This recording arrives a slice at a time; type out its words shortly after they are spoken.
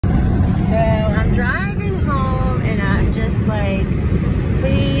driving home and I'm just like,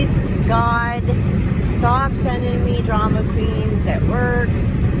 please, God, stop sending me drama queens at work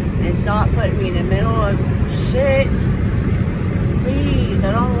and stop putting me in the middle of shit. Please,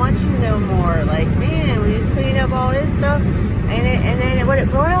 I don't want you no more. Like, man, we just clean up all this stuff. And then what it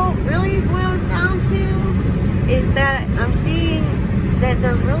really boils down to is that I'm seeing that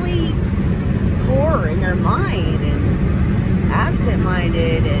they're really poor in their mind and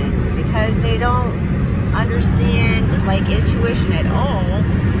absent-minded, and because they don't understand like intuition at all,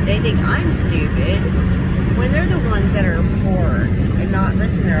 they think I'm stupid when they're the ones that are poor and not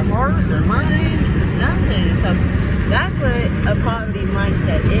rich in their heart, their mind, nothing. So that's what a poverty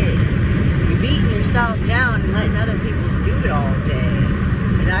mindset is. You're beating yourself down and letting other people do it all day.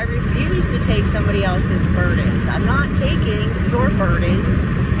 And I refuse to take somebody else's burdens. I'm not taking your burdens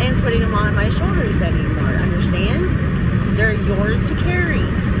and putting them on my shoulders anymore. Understand? They're yours to carry.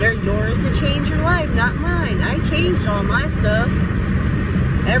 They're yours to change your life, not mine. I changed all my stuff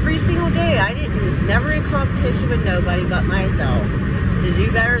every single day. I was never in competition with nobody but myself to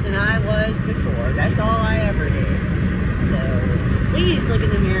do better than I was before. That's all I ever did. So please look in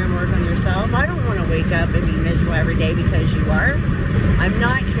the mirror and work on yourself. I don't want to wake up and be miserable every day because you are. I'm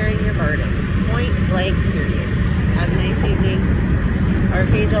not carrying your burdens. Point blank, period. Have a nice evening.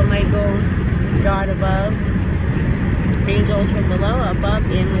 Archangel Michael, God above, angels from below, above,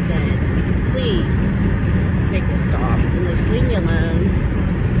 and within. Please make this stop and just leave me alone.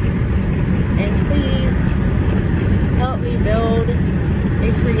 And please help me build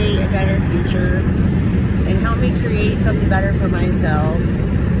and create a better future and help me create something better for myself.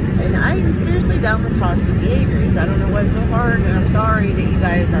 And I'm seriously done with toxic behaviors. I don't know what's so hard, and I'm sorry that you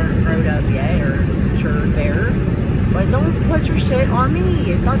guys aren't grown up yet or mature there. But don't put your shit on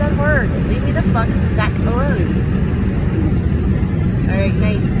me. It's not that hard. Leave me the fuck alone. Alright,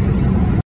 night.